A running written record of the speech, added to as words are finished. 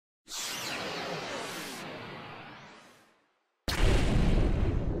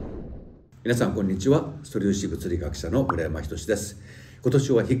皆さんこんにちは。素粒子物理学者の村山斉です。今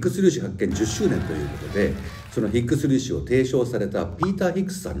年はヒッグス粒子発見10周年ということで、そのヒッグス粒子を提唱されたピーター・ヒッ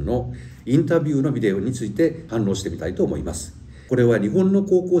グスさんのインタビューのビデオについて反応してみたいと思います。これは日本の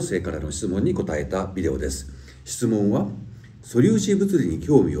高校生からの質問に答えたビデオです。質問は、素粒子物理に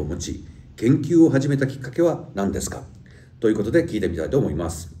興味を持ち研究を始めたきっかけは何ですか、ということで聞いてみたいと思いま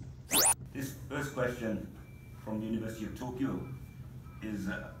す。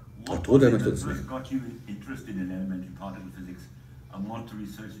東大の人ですね。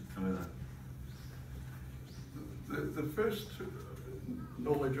The first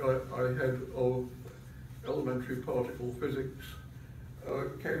knowledge I had of elementary particle physics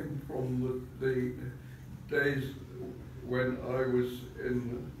came from the days when I was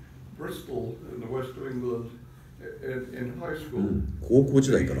in Bristol in the west of England in high school. 高校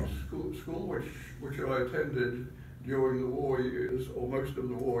時代から。School which I attended during the war years, or most of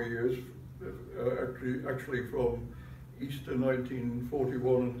the war years, actually from Easter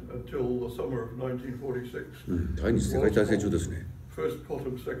 1941 until the summer of 1946. 第二次世界大戦中ですね。First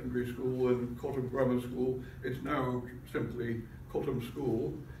Cottam Secondary School and Cottam Grammar School. It's now simply Cottam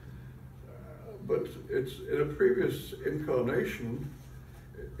School. But it's in a previous incarnation,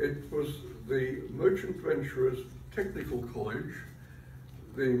 it was the Merchant Venturers Technical College.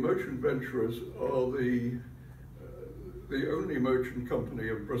 The Merchant Venturers are the only merchant company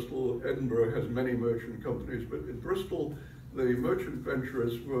of Bristol. Edinburgh has many merchant companies, but in Bristol, the Merchant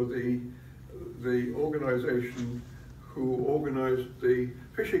Venturers were the organisation who organised the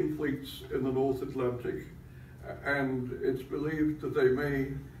fishing fleets in the North Atlantic, and it's believed that they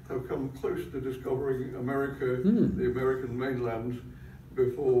may have come close to discovering America, the American mainland,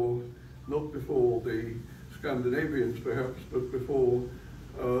 not before the Scandinavians perhaps, but before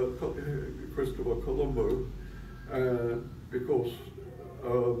Christopher Colombo. Because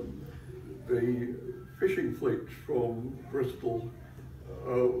the fishing fleet from Bristol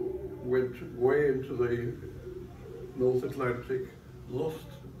went way into the North Atlantic, lost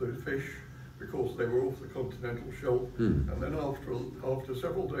the fish because they were off the continental shelf, and then after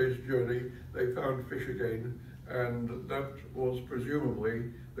several days' journey, they found fish again, and that was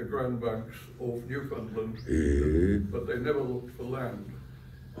presumably the Grand Banks of Newfoundland, but they never looked for land.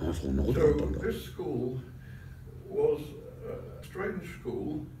 So this school was a strange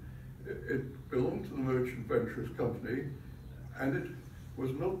school. It belonged to the Merchant Venturers Company, and it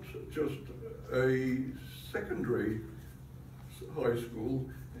was not just a secondary high school.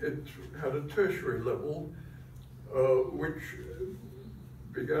 It had a tertiary level, which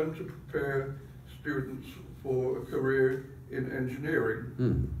began to prepare students for a career in engineering.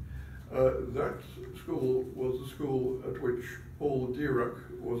 That school was the school at which Paul Dirac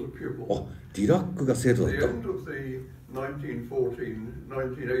was a pupil. At the end of the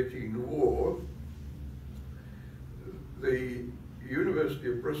 1914-1918 war, the University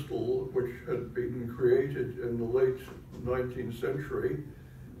of Bristol, which had been created in the late 19th century,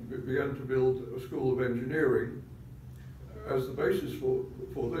 began to build a school of engineering. As the basis for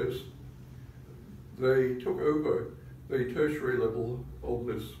this, they took over the tertiary level of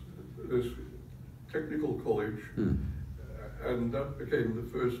this technical college, and that became the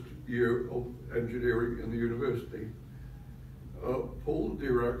first year of engineering in the university. Paul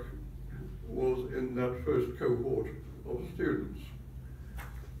Dirac was in that first cohort of students.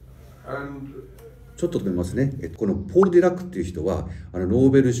 And ちょっと止めますね。このポール・ディラックっていう人はノ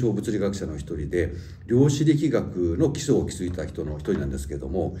ーベル賞物理学者の一人で、量子力学の基礎を築いた人の一人なんですけれど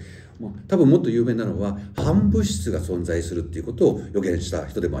も、多分もっと有名なのは反物質が存在するっていうことを予言した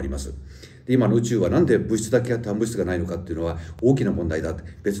人でもあります。で、今の宇宙はなんで物質だけあって反物質がないのかっていうのは大きな問題だって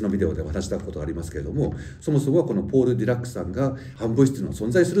別のビデオでお話したことがありますけれども、そもそもはこのポール・ディラックさんが反物質の存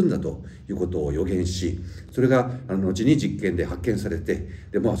在するんだということを予言し、それが後に実験で発見されて、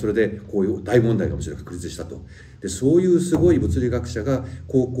でそれでこういう大問題がむしろ確立したと。で、そういうすごい物理学者が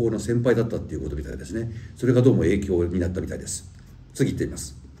高校の先輩だったっていうことみたいですね。それがどうも影響になったみたいです。次行ってみま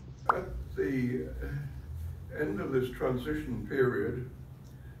す。At the end of this transition period,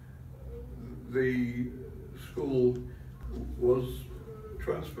 the school was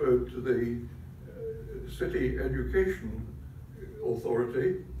transferred to the City Education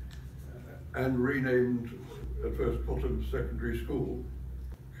Authority and renamed at first Cottam Secondary School.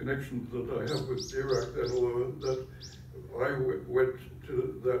 Connections that I have with Dirac then were that I went to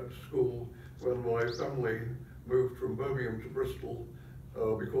that school when my family moved from Birmingham to Bristol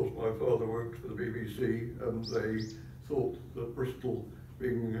because my father worked for the BBC, and they thought that Bristol,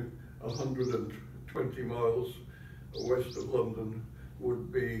 being 120 miles west of London,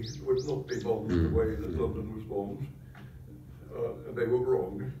 would not be bombed the way that London was bombed. they were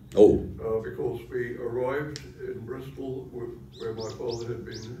wrong. Oh. Because we arrived in Bristol, where my father had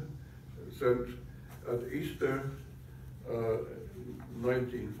been sent, at Easter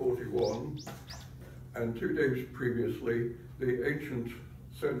 1941, and 2 days previously, the ancient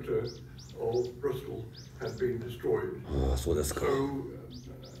centre of Bristol had been destroyed. So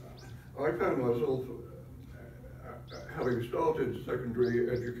I found myself, having started secondary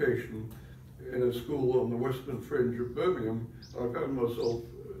education in a school on the western fringe of Birmingham, I found myself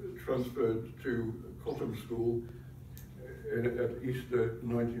transferred to Cotton School at Easter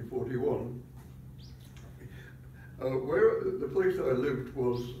 1941. Where the place I lived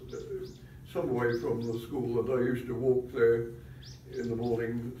was some way from the school, and I used to walk there in the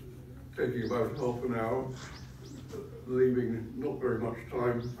morning, taking about half an hour, leaving not very much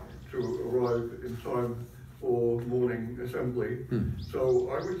time to arrive in time for morning assembly. So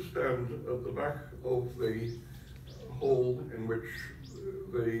I would stand at the back of the hall in which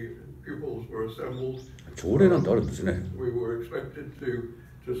the pupils were assembled. We were expected to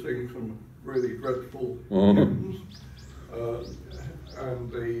sing some really dreadful hymns,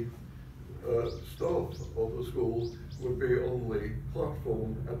 and the staff of the school would be on the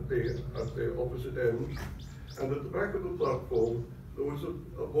platform at the opposite end, and at the back of the platform there was a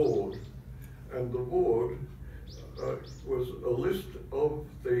board, and the board was a list of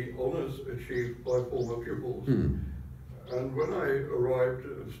the honours achieved by former pupils. And when I arrived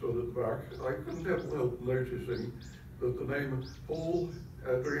and stood at the back, I couldn't help noticing that the name Paul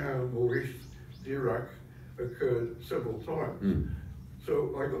Adrien Maurice Dirac occurred several times.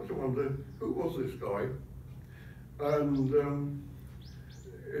 So I got to wonder, who was this guy? And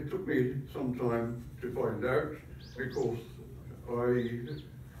it took me some time to find out, because I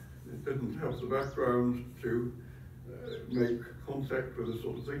didn't have the background to make contact with this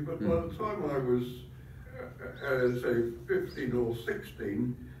sort of thing. But by the time I was, say, 15 or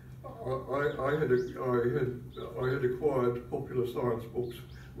 16, I had acquired popular science books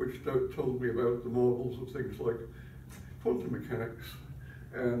which told me about the marvels of things like quantum mechanics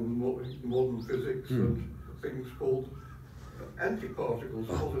and modern physics and things called antiparticles,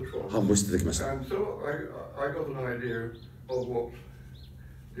 positrons. And so I got an idea of what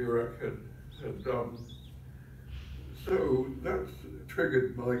Dirac had done. So that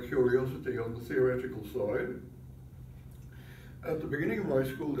triggered my curiosity on the theoretical side. At the beginning of my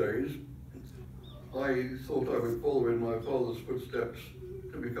school days, I thought I would follow in my father's footsteps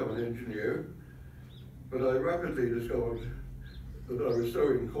to become an engineer, but I rapidly discovered that I was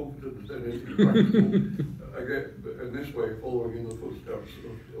so incompetent at anything practical, again, in this way following in the footsteps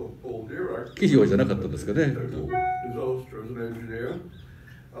of Paul Dirac, total disaster as an engineer.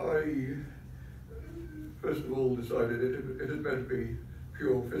 I first of all decided it had better be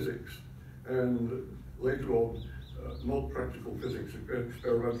pure physics, and later on not practical physics,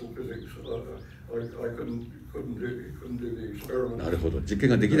 experimental physics. I couldn't do the experiments.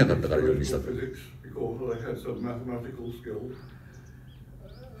 Physics, because I had some mathematical skills.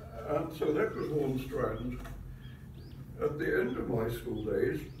 And so that was one strand. At the end of my school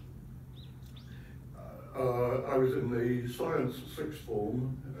days, I was in the science sixth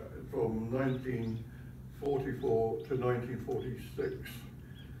form from 1944 to 1946.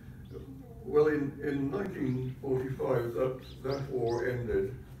 Well, in 1945, that war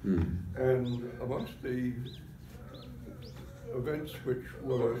ended, and amongst the events which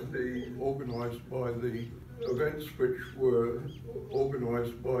were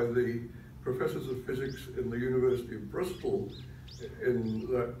organised by the professors of physics in the University of Bristol in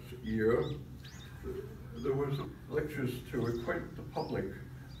that year, there was lectures to acquaint the public,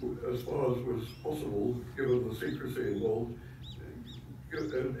 as far as was possible, given the secrecy involved,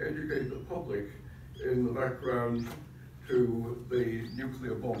 and educate the public in the background to the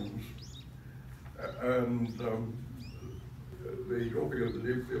nuclear bombs. And the dropping of the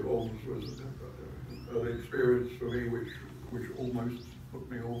nuclear bombs was an experience for me which almost put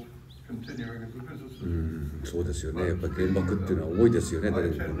me off continuing as a physicist. そうですよね。やっぱり原爆っていうのは多いですよね。 I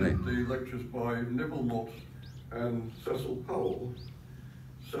attended the lectures by Neville Mott and Cecil Powell.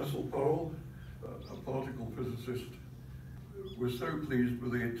 Cecil Powell, a particle physicist, was so pleased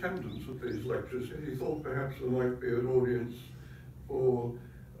with the attendance of these lectures, he thought perhaps there might be an audience for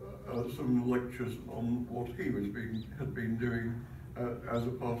some lectures on what he had been doing as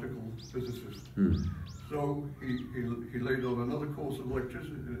a particle physicist. So he laid on another course of lectures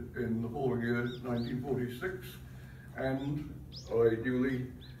in the following year, 1946, and I duly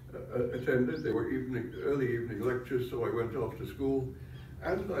attended. They were early evening lectures, so I went after school,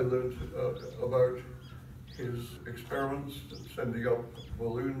 and I learned about his experiments, sending up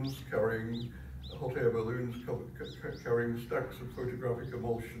balloons carrying hot air balloons carrying stacks of photographic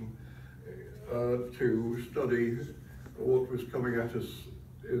emulsion to study what was coming at us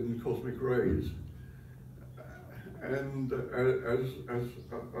in cosmic rays. And as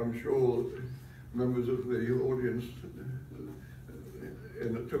I'm sure members of the audience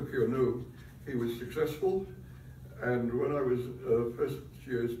in Tokyo know, he was successful. And when I was a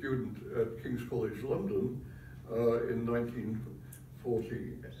first-year student at King's College London in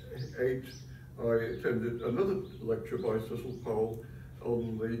 1948, I attended another lecture by Cecil Powell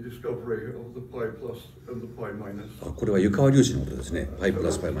on the discovery of the pi plus and the pi minus. これは湯川粒子のことですね。pi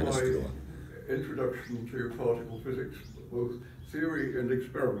plus pi minus っていうのは。Introduction to particle physics, both theory and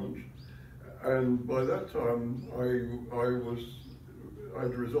experiment. And by that time,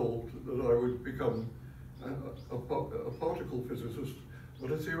 I'd resolved that I would become a particle physicist,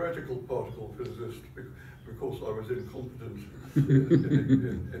 but a theoretical particle physicist, because I was incompetent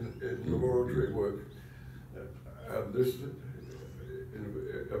in laboratory work. And this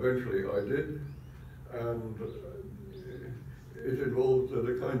eventually I did, and it involved a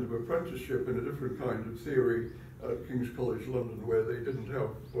kind of apprenticeship in a different kind of theory at King's College London, where they didn't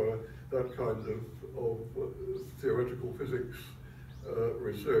have that kind of theoretical physics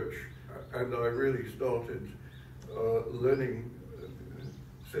research. And I really started learning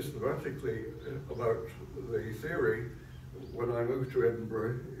systematically about the theory when I moved to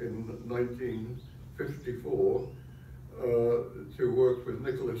Edinburgh in 1954 to work with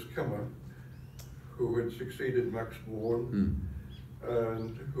Nicholas Kemmer, who had succeeded Max Born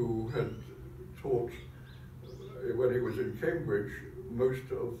and who had taught, when he was in Cambridge,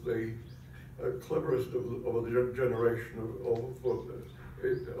 most of the cleverest of the generation of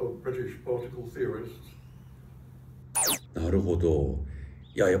British particle theorists. なるほど。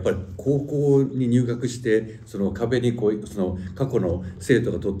いや、やっぱり高校に入学してその壁にその過去の生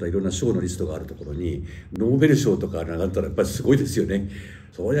徒が取ったいろんな賞のリストがあるところにノーベル賞とかなったらやっぱりすごいですよね。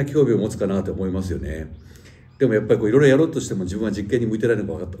そりゃ興味を持つかなと思いますよね。でもやっぱりいろいろやろうとしても自分は実験に向いてないの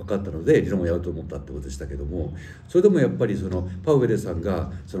が分かったので理論をやろうと思ったってことでしたけども、それでもやっぱりそのパウエルさん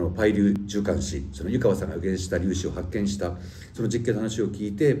がそのパイ粒中間子、その湯川さんが予言した粒子を発見したその実験の話を聞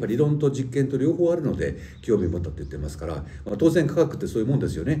いて、やっぱり理論と実験と両方あるので興味を持ったって言ってますから、当然科学ってそういうもんで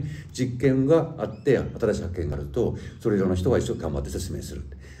すよね。実験があって新しい発見があるとそれいろんな人が一生懸命頑張って説明する。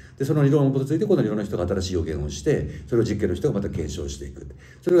でその理論に基づいて今度いろんな人が新しい予言をしてそれを実験の人がまた検証していく。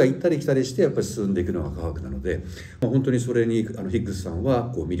それが行ったり来たりしてやっぱり進んでいくのが科学なので、本当にそれにヒッグスさん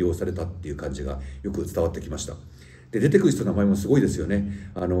はこう魅了されたっていう感じがよく伝わってきました。で出てくる人の名前もすごいですよね。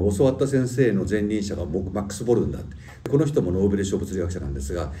教わった先生の前任者がマックス・ボルンだって、この人もノーベル賞物理学者なんで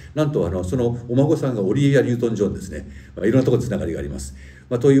すが、なんとそのお孫さんがオリビア・ニュートン・ジョンですね。いろんなところでつながりがあります。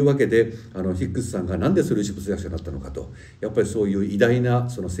というわけでヒッグスさんがなんで素粒子物理学者になったのかと、やっぱりそういう偉大な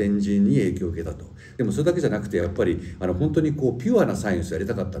その先人に影響を受けたと。でもそれだけじゃなくてやっぱり本当にこうピュアなサイエンスをやり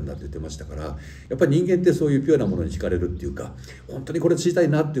たかったんだって言ってましたから、やっぱり人間ってそういうピュアなものに惹かれるっていうか、本当にこれ知りたい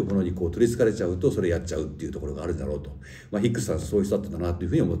なっていうものにこう取りつかれちゃうとそれやっちゃうっていうところがあるんだろうと、ヒッグスさんはそういう人だったんだなという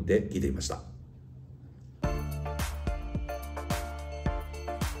ふうに思って聞いていました。